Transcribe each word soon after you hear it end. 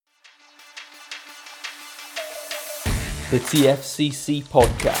The TFCC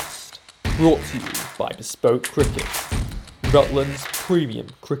podcast, brought to you by Bespoke Cricket, Rutland's premium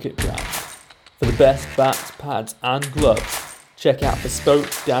cricket brand. For the best bats, pads and gloves, check out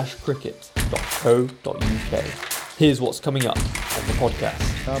bespoke-cricket.co.uk. Here's what's coming up on the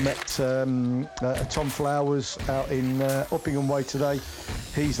podcast. I met Tom Flowers out in Uppingham Way today.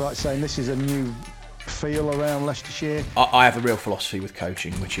 He's like saying this is a new feel around Leicestershire. I have a real philosophy with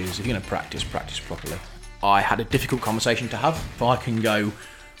coaching, which is if you're going to practice properly. I had a difficult conversation to have. If I can go,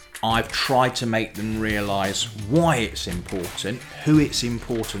 I've tried to make them realise why it's important, who it's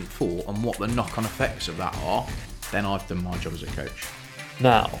important for, and what the knock-on effects of that are, then I've done my job as a coach.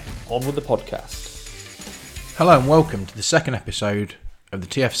 Now, on with the podcast. Hello and welcome to the second episode of the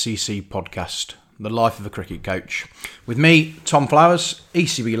TFCC podcast, The Life of a Cricket Coach. With me, Tom Flowers,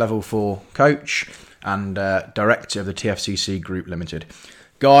 ECB Level 4 coach and director of the TFCC Group Limited.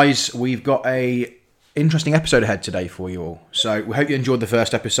 Guys, we've got a interesting episode ahead today for you all. So we hope you enjoyed the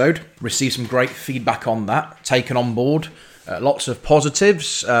first episode, received some great feedback on that, taken on board, lots of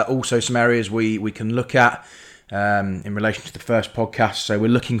positives, also some areas we can look at in relation to the first podcast. So we're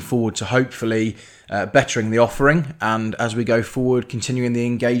looking forward to hopefully bettering the offering, and as we go forward, continuing the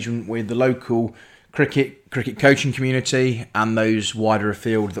engagement with the local cricket coaching community and those wider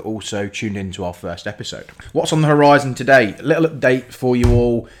afield that also tuned into our first episode. What's on the horizon today? A little update for you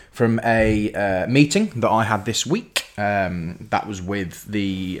all from a meeting that I had this week. That was with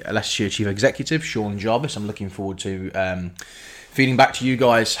the Leicestershire Chief Executive, Sean Jarvis. I'm looking forward to feeding back to you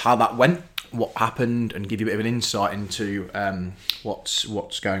guys how that went, what happened, and give you a bit of an insight into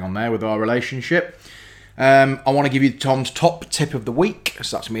what's going on there with our relationship. I want to give you Tom's top tip of the week.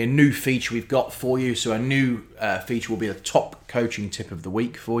 So that's going to be a new feature we've got for you. So a new feature will be the top coaching tip of the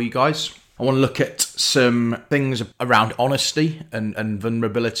week for you guys. I want to look at some things around honesty and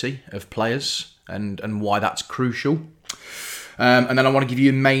vulnerability of players and why that's crucial. And then I want to give you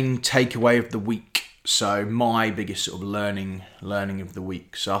a main takeaway of the week. So my biggest sort of learning of the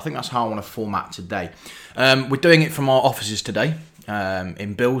week. So I think that's how I want to format today. We're doing it from our offices today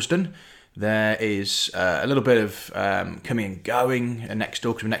in Bilston. There is a little bit of coming and going next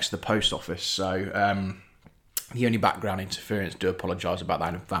door because we're next to the post office. So the only background interference, do apologise about that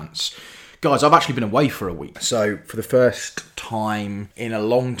in advance. Guys, I've actually been away for a week. So for the first time in a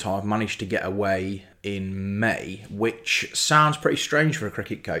long time, I've managed to get away in May, which sounds pretty strange for a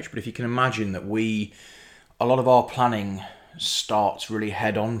cricket coach. But if you can imagine that a lot of our planning starts really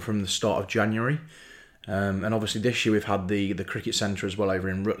head on from the start of January. And obviously this year we've had the cricket centre as well over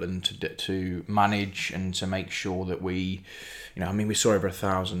in Rutland to manage and to make sure that we saw over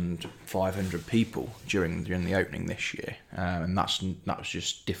 1,500 people during the opening this year, and that was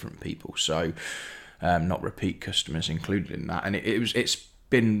just different people, so not repeat customers included in that. And it's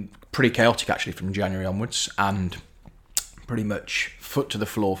been pretty chaotic actually from January onwards, and pretty much foot to the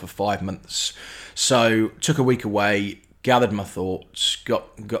floor for 5 months. So took a week away, gathered my thoughts,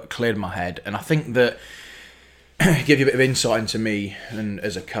 got cleared my head, and I think that give you a bit of insight into me and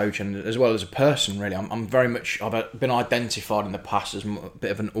as a coach and as well as a person. Really, I'm very much, I've been identified in the past as a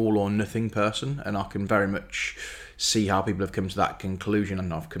bit of an all or nothing person, and I can very much see how people have come to that conclusion,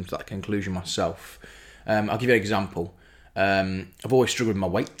 and I've come to that conclusion myself. I'll give you an example. I've always struggled with my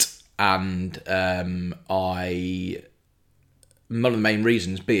weight, and one of the main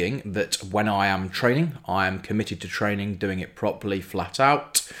reasons being that when I am training, I am committed to training, doing it properly, flat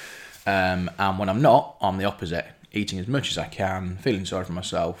out. And when I'm not, I'm the opposite, eating as much as I can, feeling sorry for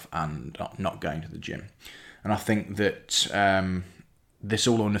myself, and not going to the gym. And I think that this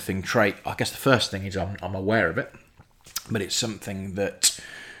all or nothing trait, I guess the first thing is I'm aware of it, but it's something that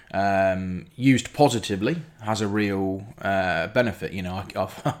used positively has a real benefit. You know,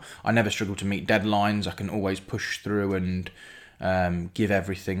 I never struggle to meet deadlines. I can always push through and give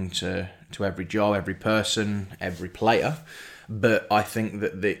everything to every job, every person, every player. But I think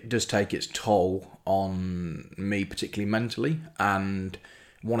that it does take its toll on me, particularly mentally. And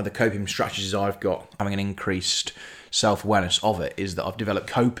one of the coping strategies I've got, having an increased self-awareness of it, is that I've developed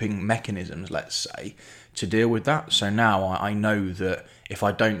coping mechanisms, let's say, to deal with that. So now I know that if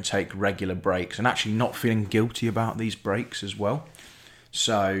I don't take regular breaks, and actually not feeling guilty about these breaks as well.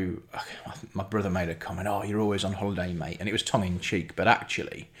 So my brother made a comment, "Oh, you're always on holiday, mate," and it was tongue in cheek, but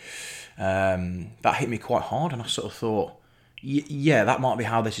actually that hit me quite hard, and I sort of thought, yeah, that might be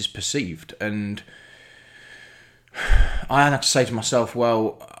how this is perceived. And I had to say to myself,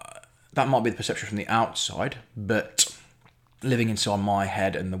 well, that might be the perception from the outside, but living inside my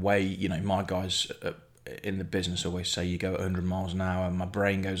head and the way, my guys in the business always say you go at 100 miles an hour. My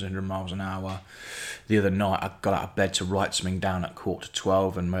brain goes 100 miles an hour. The other night I got out of bed to write something down at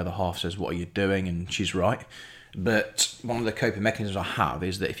 11:45 and my other half says, what are you doing? And she's right. But one of the coping mechanisms I have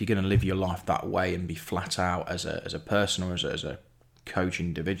is that if you're going to live your life that way and be flat out as a person or as a coach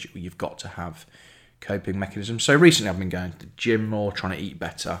individual, you've got to have coping mechanisms. So recently I've been going to the gym more, trying to eat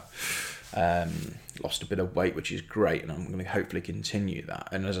better. Lost a bit of weight, which is great, and I'm going to hopefully continue that.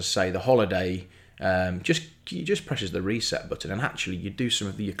 And as I say, the holiday just presses the reset button, and actually you do some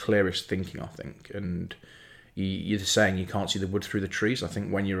of your clearest thinking, I think. And you're saying you can't see the wood through the trees. I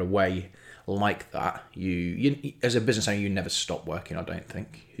think when you're away like that, you as a business owner, you never stop working. I don't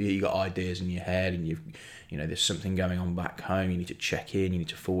think you got ideas in your head, and there's something going on back home. You need to check in. You need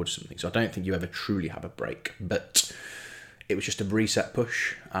to forward something. So I don't think you ever truly have a break, but it was just a reset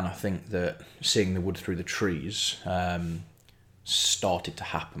push, and I think that seeing the wood through the trees started to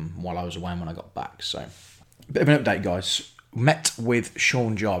happen while I was away and when I got back. So, a bit of an update, guys. Met with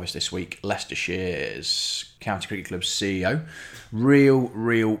Sean Jarvis this week, Leicestershire's County Cricket Club's CEO.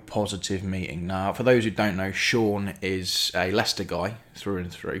 Real positive meeting. Now, for those who don't know, Sean is a Leicester guy through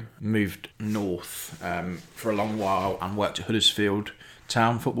and through. Moved north for a long while and worked at Huddersfield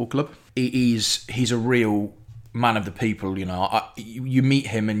Town Football Club. He's a real man of the people, you meet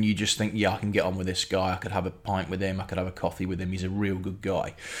him and you just think, I can get on with this guy. I could have a pint with him. I could have a coffee with him. He's a real good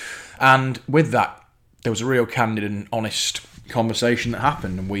guy. And with that, there was a real candid and honest conversation that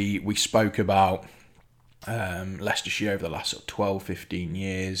happened. And we spoke about Leicestershire over the last sort of 12, 15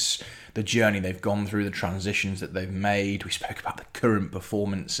 years, the journey they've gone through, the transitions that they've made. We spoke about the current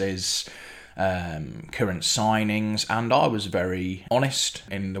performances, current signings, and I was very honest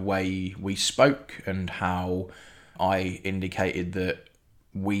in the way we spoke and how I indicated that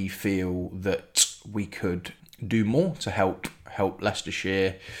we feel that we could do more to help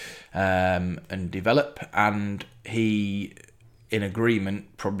Leicestershire and develop, and he, in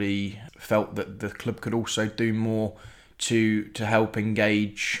agreement, probably felt that the club could also do more to help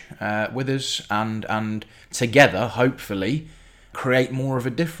engage with us and together, hopefully, create more of a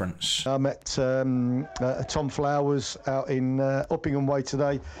difference. I met Tom Flowers out in Uppingham Way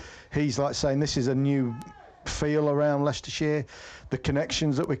today. He's like saying this is a new feel around Leicestershire, the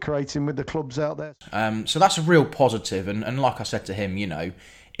connections that we're creating with the clubs out there. So that's a real positive, and like I said to him,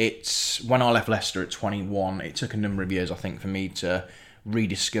 it's when I left Leicester at 21, it took a number of years, I think, for me to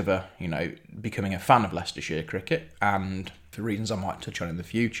rediscover, becoming a fan of Leicestershire cricket, and for reasons I might touch on in the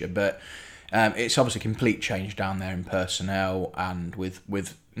future, but it's obviously a complete change down there in personnel, and with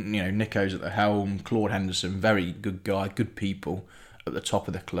Nico's at the helm, Claude Henderson, very good guy, good people at the top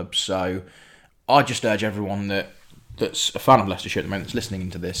of the club. So I just urge everyone that's a fan of Leicestershire at the moment, that's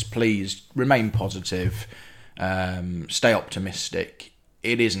listening to this, please remain positive, stay optimistic.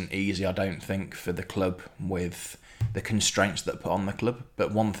 It isn't easy, I don't think, for the club with the constraints that are put on the club.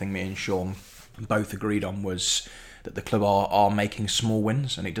 But one thing me and Sean both agreed on was that the club are making small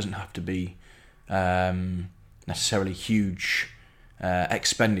wins, and it doesn't have to be necessarily huge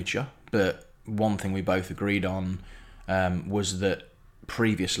expenditure. But one thing we both agreed on was that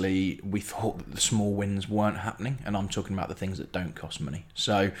previously we thought that the small wins weren't happening, and I'm talking about the things that don't cost money.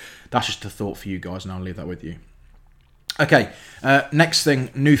 So that's just a thought for you guys, and I'll leave that with you. Okay, next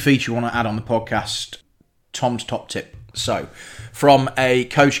thing, new feature we want to add on the podcast, Tom's top tip. So, from a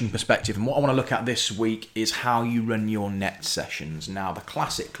coaching perspective, and what I want to look at this week is how you run your net sessions. Now, the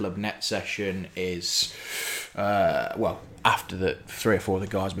classic club net session is, after the 3 or 4 of the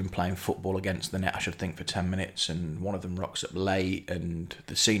guys have been playing football against the net, I should think, for 10 minutes, and one of them rocks up late, and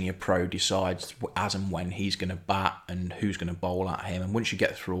the senior pro decides as and when he's going to bat and who's going to bowl at him. And once you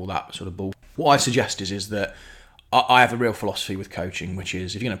get through all that sort of bull, what I suggest is that I have a real philosophy with coaching, which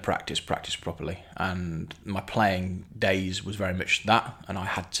is if you're going to practice properly. And my playing days was very much that, and I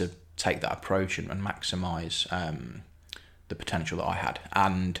had to take that approach and maximise the potential that I had.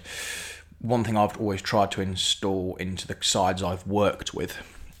 And one thing I've always tried to install into the sides I've worked with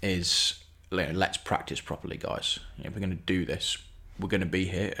is, let's practice properly, guys. If we're going to do this, we're going to be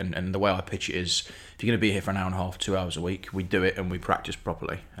here. And the way I pitch it is, if you're going to be here for an hour and a half, 2 hours a week, we do it and we practice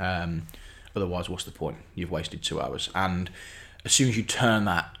properly. Otherwise, what's the point? You've wasted 2 hours. And as soon as you turn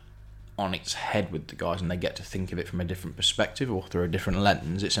that on its head with the guys and they get to think of it from a different perspective or through a different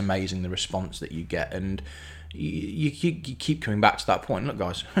lens, it's amazing the response that you get. And you keep coming back to that point. Look,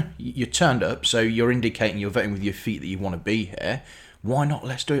 guys, you turned up, so you're indicating you're voting with your feet that you want to be here. Why not?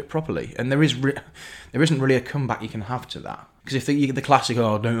 Let's do it properly. And there isn't really a comeback you can have to that. Because if the classic,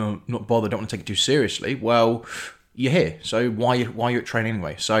 not bother, don't want to take it too seriously, well, you're here. So why are you at training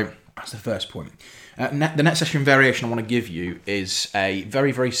anyway? So That's the first point. The net session variation I want to give you is a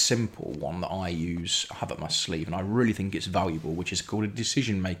very, very simple one that I have up my sleeve, and I really think it's valuable, which is called a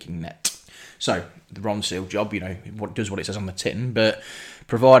decision-making net. So the Ron Seal job, what it says on the tin, but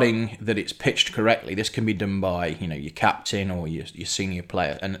providing that it's pitched correctly, this can be done by, your captain or your senior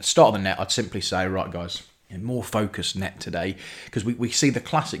player. And at the start of the net, I'd simply say, right, guys, more focused net today, because we see the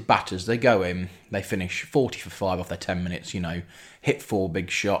classic batters. They go in, they finish 40 for 5 off their 10 minutes, hit 4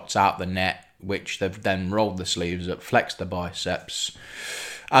 big shots out the net, which they've then rolled the sleeves up, flexed the biceps.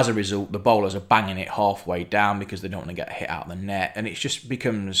 As a result, the bowlers are banging it halfway down because they don't want to get hit out the net, and it just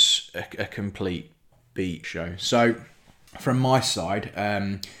becomes a complete beat show. So from my side,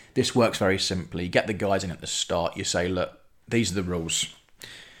 this works very simply. Get the guys in at the start. You say, look, these are the rules.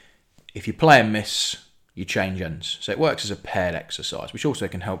 If you play and miss, you change ends. So it works as a paired exercise, which also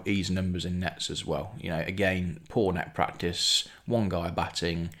can help ease numbers in nets as well. Again, poor net practice, 1 guy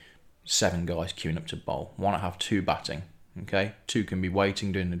batting, 7 guys queuing up to bowl. Why not have 2 batting? Okay, 2 can be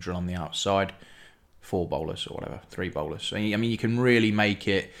waiting, doing the drill on the outside, 4 bowlers or whatever, 3 bowlers. So, you can really make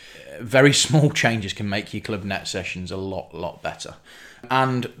it, very small changes can make your club net sessions a lot better.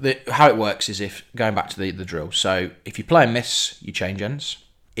 And how it works is, going back to the drill, so if you play and miss, you change ends.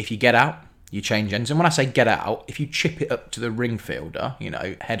 If you get out, you change ends. And when I say get out, if you chip it up to the ring fielder,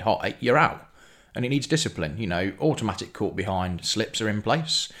 head high, you're out. And it needs discipline. Automatic caught behind slips are in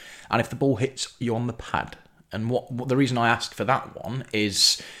place. And if the ball hits you on the pad, and what the reason I ask for that one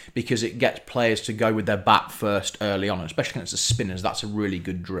is because it gets players to go with their bat first early on, especially against the spinners. That's a really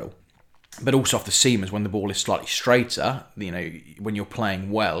good drill. But also off the seamers, when the ball is slightly straighter, when you're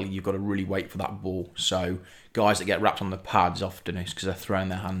playing well, you've got to really wait for that ball. So guys that get wrapped on the pads often is because they're throwing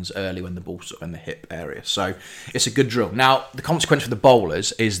their hands early when the ball's sort of in the hip area. So it's a good drill. Now, the consequence for the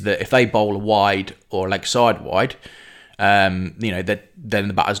bowlers is that if they bowl a wide or a leg side wide, then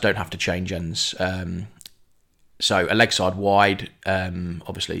the batters don't have to change ends. So a leg side wide,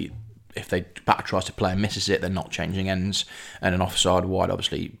 obviously, if the batter tries to play and misses it, they're not changing ends. And an offside wide,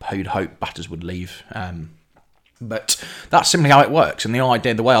 obviously, you'd hope batters would leave. But that's simply how it works. And the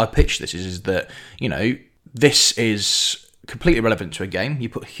idea, the way I pitch this is that, this is completely relevant to a game. You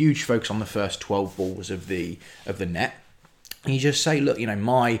put a huge focus on the first 12 balls of the net. And you just say, look,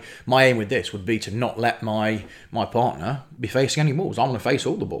 my aim with this would be to not let my partner be facing any balls. I'm going to face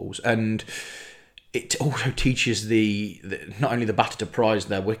all the balls. And it also teaches not only the batter to prize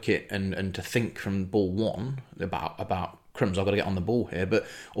their wicket and to think from ball 1 about crumbs, I've got to get on the ball here, but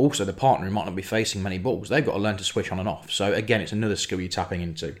also the partner who might not be facing many balls, they've got to learn to switch on and off. So again, it's another skill you're tapping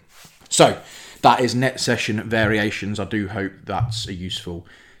into. So that is net session variations. I do hope that's a useful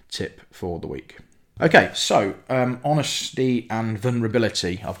tip for the week. Okay, so honesty and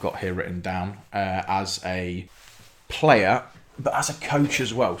vulnerability I've got here written down as a player, but as a coach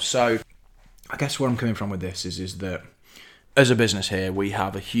as well. So I guess where I'm coming from with this is that as a business here, we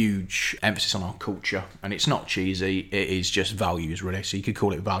have a huge emphasis on our culture, and it's not cheesy, it is just values really. So you could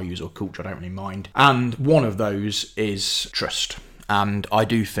call it values or culture, I don't really mind. And one of those is trust. And I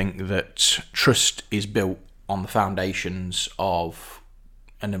do think that trust is built on the foundations of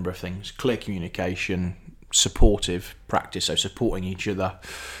a number of things: clear communication, supportive practice, so supporting each other,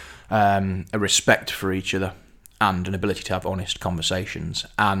 a respect for each other, and an ability to have honest conversations.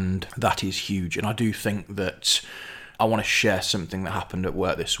 And that is huge. And I do think that I want to share something that happened at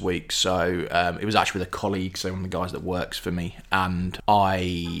work this week. So it was actually with a colleague, so one of the guys that works for me, and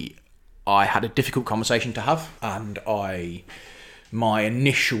I had a difficult conversation to have, and my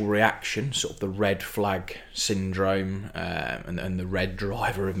initial reaction, sort of the red flag syndrome, and the red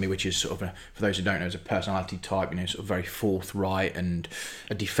driver of me, which is sort of, for those who don't know, is a personality type, sort of very forthright and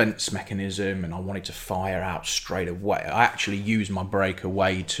a defence mechanism, and I wanted to fire out straight away. I actually used my break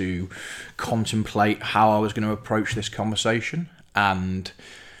away to contemplate how I was going to approach this conversation and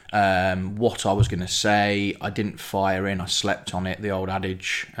what I was going to say. I didn't fire in, I slept on it, the old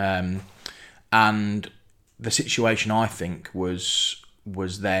adage, and the situation, I think, was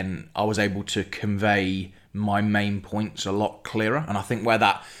then I was able to convey my main points a lot clearer. And I think where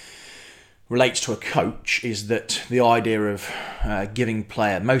that relates to a coach is that the idea of giving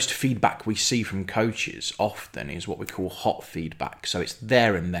most feedback we see from coaches often is what we call hot feedback. So it's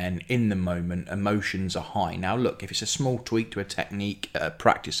there and then, in the moment, emotions are high. Now, look, if it's a small tweak to a technique, a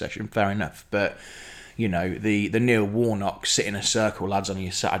practice session, fair enough. But the Neil Warnock sit in a circle, lads, on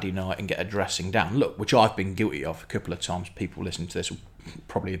your Saturday night and get a dressing down. Look, which I've been guilty of a couple of times. People listening to this will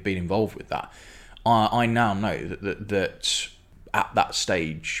probably have been involved with that. I now know that at that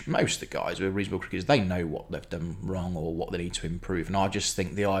stage, most of the guys who are reasonable cricketers, they know what they've done wrong or what they need to improve. And I just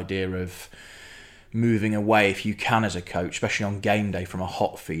think the idea of moving away, if you can, as a coach, especially on game day, from a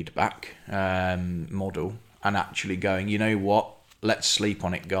hot feedback model, and actually going, you know what, let's sleep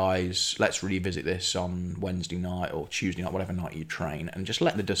on it, guys. Let's revisit this on Wednesday night or Tuesday night, whatever night you train, and just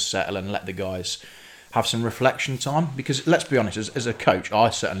let the dust settle and let the guys have some reflection time. Because let's be honest, as a coach, I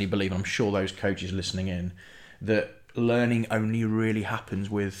certainly believe, and I'm sure those coaches listening in, that learning only really happens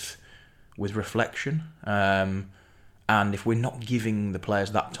with reflection. And if we're not giving the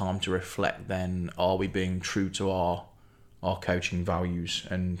players that time to reflect, then are we being true to our coaching values?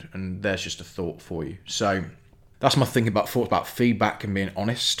 And there's just a thought for you. So that's my thoughts about feedback and being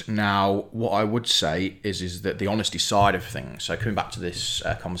honest. Now, what I would say is that the honesty side of things. So coming back to this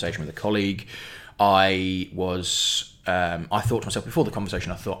conversation with a colleague, I thought to myself before the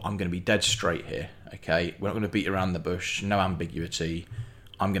conversation, I thought, I'm going to be dead straight here. Okay, we're not going to beat around the bush. No ambiguity.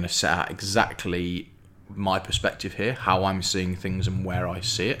 I'm going to set out exactly my perspective here, how I'm seeing things and where I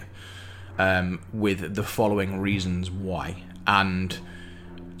see it, with the following reasons why, and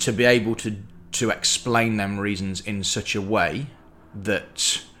to be able to explain them reasons in such a way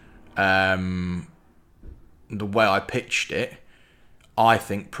that the way I pitched it, I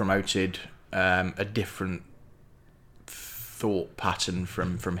think promoted a different thought pattern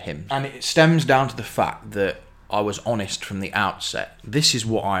from him. And it stems down to the fact that I was honest from the outset. This is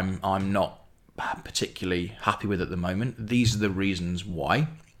what I'm not particularly happy with at the moment. These are the reasons why.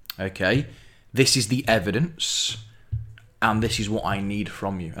 Okay, this is the evidence, and this is what I need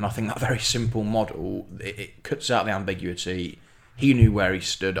from you. And I think that very simple model, it cuts out the ambiguity. He knew where he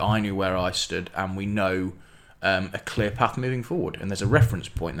stood, I knew where I stood, and we know a clear path moving forward. And there's a reference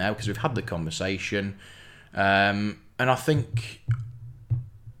point there because we've had the conversation, and I think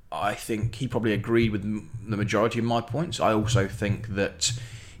he probably agreed with the majority of my points. I also think that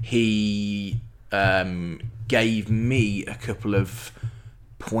he gave me a couple of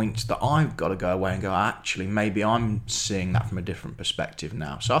points that I've got to go away and go, actually, maybe I'm seeing that from a different perspective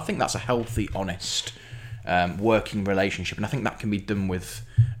now. So I think that's a healthy, honest working relationship, and I think that can be done with,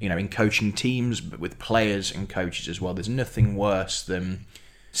 in coaching teams, but with players and coaches as well. There's nothing worse than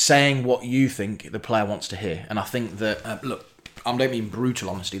saying what you think the player wants to hear. And I think that, look, I don't mean brutal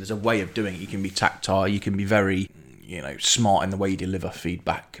honesty. There's a way of doing it. You can be tactile. You can be very, smart in the way you deliver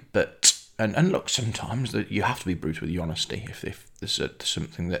feedback. But and look, sometimes that you have to be brutal with your honesty if there's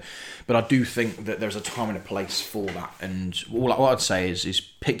something that. But I do think that there's a time and a place for that. And what I'd say is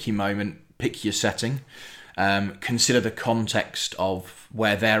pick your moment, pick your setting, consider the context of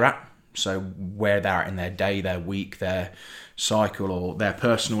where they're at. So where they're at in their day, their week, their cycle, or their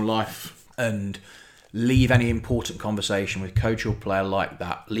personal life, and leave any important conversation with coach or player like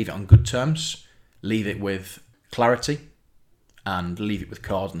that. Leave it on good terms. Leave it with clarity, and leave it with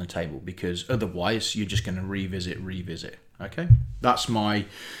cards on the table, because otherwise you're just going to revisit. Okay, that's my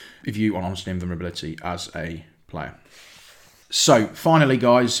view on honesty and vulnerability as a player. So finally,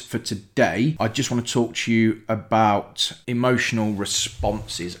 guys, for today, I just want to talk to you about emotional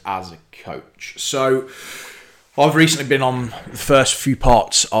responses as a coach. So I've recently been on the first few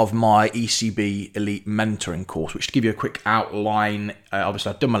parts of my ECB Elite Mentoring course, which, to give you a quick outline,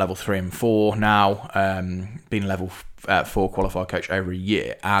 obviously I've done my level 3 and 4 now, been a level 4 qualified coach over a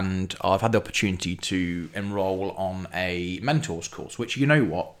year, and I've had the opportunity to enrol on a mentors course, which,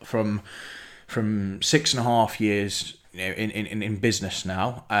 from 6.5 years in business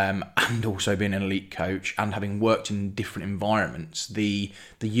now, and also being an elite coach and having worked in different environments, the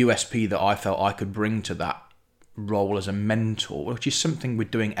USP that I felt I could bring to that role as a mentor, which is something we're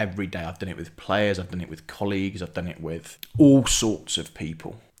doing every day. I've done it with players, I've done it with colleagues, I've done it with all sorts of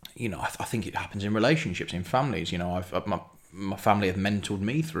people. I think it happens in relationships, in families. My family have mentored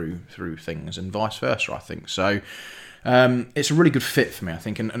me through things, and vice versa, I think. So it's a really good fit for me, I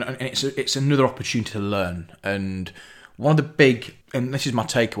think, and it's another opportunity to learn. And one of the big, and this is my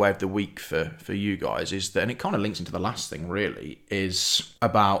takeaway of the week for you guys, is that, and it kind of links into the last thing really, is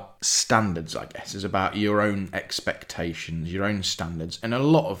about standards, I guess. Is about your own expectations, your own standards. And a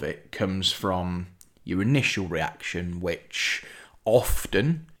lot of it comes from your initial reaction, which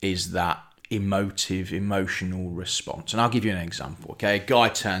often is that emotional response. And I'll give you an example, okay? A guy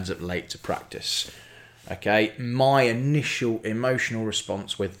turns up late to practice, okay? My initial emotional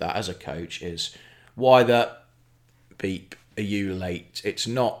response with that as a coach is, why the beep are you late? It's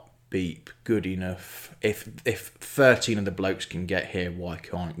not beep good enough. If 13 of the blokes can get here, why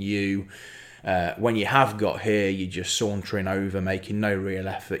can't you? When you have got here, you're just sauntering over, making no real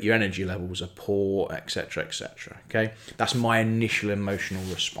effort. Your energy levels are poor, etc., etc. Okay, that's my initial emotional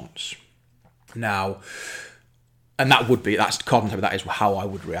response. Now, that's carbon paper. That is how I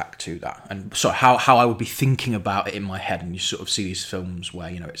would react to that, and so how I would be thinking about it in my head. And you sort of see these films where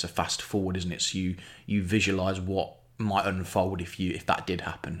it's a fast forward, isn't it? So you visualize what might unfold if that did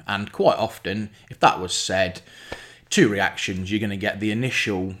happen. And quite often, if that was said, two reactions. You're going to get the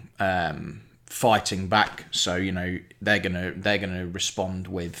initial fighting back. So they're gonna respond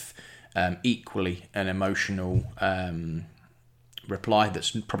with equally an emotional reply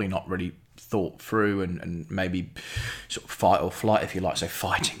that's probably not really thought through, and maybe sort of fight or flight, if you like, so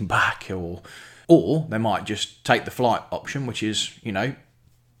fighting back, or they might just take the flight option, which is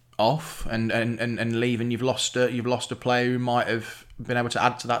off and leave, and you've lost a player who might have been able to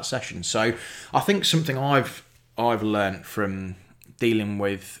add to that session. So I think something I've learnt from dealing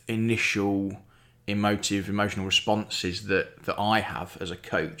with initial emotional responses that I have as a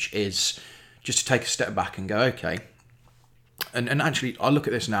coach is just to take a step back and go, okay. And actually, I look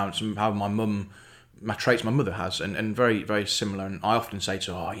at this now, and how my traits my mother has, and very, very similar. And I often say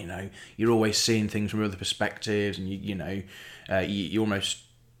to her, you're always seeing things from other perspectives, and you're almost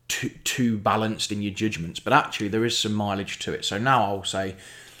too balanced in your judgments. But actually, there is some mileage to it. So now I'll say,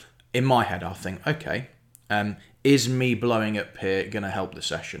 in my head, I'll think, okay, is me blowing up here going to help the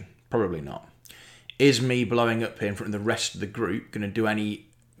session? Probably not. Is me blowing up here in front of the rest of the group going to do any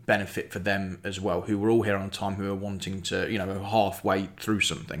benefit for them as well, who were all here on time, who are wanting to, are halfway through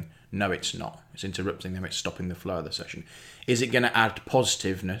something? No, it's not. It's interrupting them. It's stopping the flow of the session. Is it going to add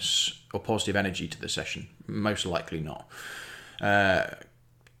positiveness or positive energy to the session? Most likely not.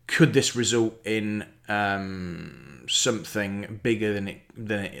 Could this result in something bigger than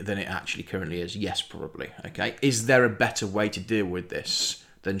it actually currently is? Yes, probably. Okay. Is there a better way to deal with this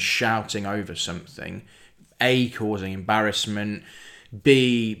than shouting over something? A, causing embarrassment.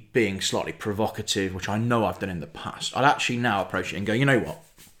 B, being slightly provocative, which I know I've done in the past. I'd actually now approach it and go, you know what?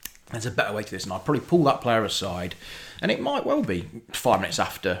 There's a better way to this, and I'd probably pull that player aside, and it might well be 5 minutes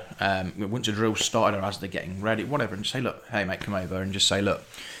after, once a drill started or as they're getting ready, whatever, and just say, look, hey mate, come over, and just say, look,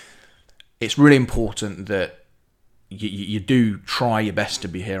 it's really important that you do try your best to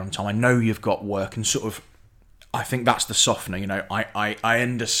be here on time. I know you've got work, and sort of, I think that's the softener. I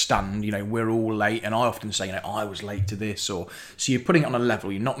understand, we're all late, and I often say, I was late to this, so you're putting it on a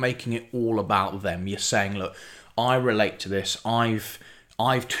level. You're not making it all about them. You're saying, look, I relate to this. I've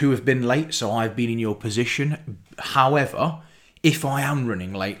too have been late, so I've been in your position. However, if I am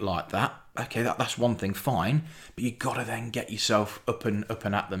running late like that, okay, that's one thing, fine, but you've got to then get yourself up and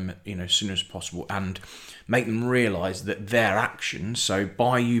at them, as soon as possible, and make them realise that their actions, so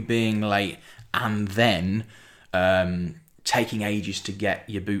by you being late and then taking ages to get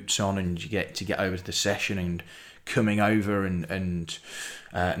your boots on and to get over to the session and coming over and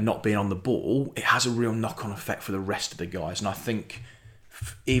not being on the ball, it has a real knock-on effect for the rest of the guys. And I think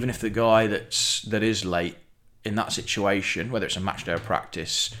even if the guy that is late in that situation, whether it's a match day or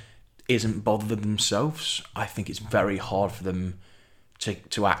practice, isn't bothered themselves, I think it's very hard for them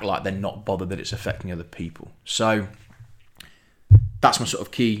to act like they're not bothered that it's affecting other people. So that's my sort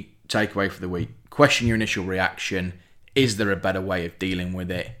of key takeaway for the week. Question your initial reaction. Is there a better way of dealing with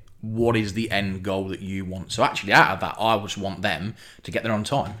it? What is the end goal that you want? So actually, out of that, I just want them to get there on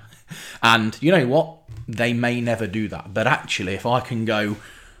time. And you know what? They may never do that. But actually, if I can go,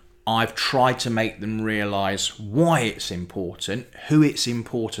 I've tried to make them realise why it's important, who it's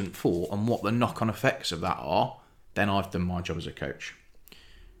important for, and what the knock-on effects of that are, then I've done my job as a coach.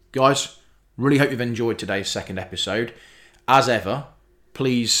 Guys, really hope you've enjoyed today's second episode. As ever,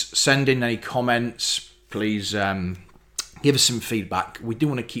 please send in any comments. Please give us some feedback. We do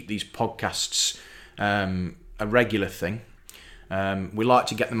want to keep these podcasts a regular thing. We like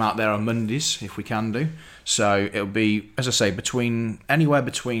to get them out there on Mondays if we can do. So it'll be, as I say, anywhere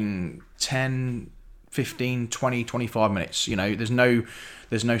between 10, 15, 20, 25 minutes. There's no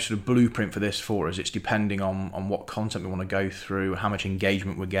sort of blueprint for this for us. It's depending on what content we want to go through, how much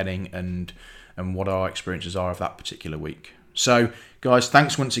engagement we're getting, and what our experiences are of that particular week. So, guys,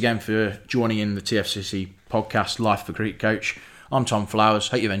 thanks once again for joining in the TFCC podcast, Life of a Cricket Coach. I'm Tom Flowers.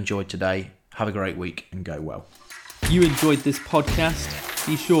 Hope you've enjoyed today. Have a great week and go well. If you enjoyed this podcast,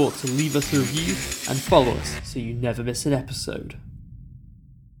 be sure to leave us a review and follow us so you never miss an episode.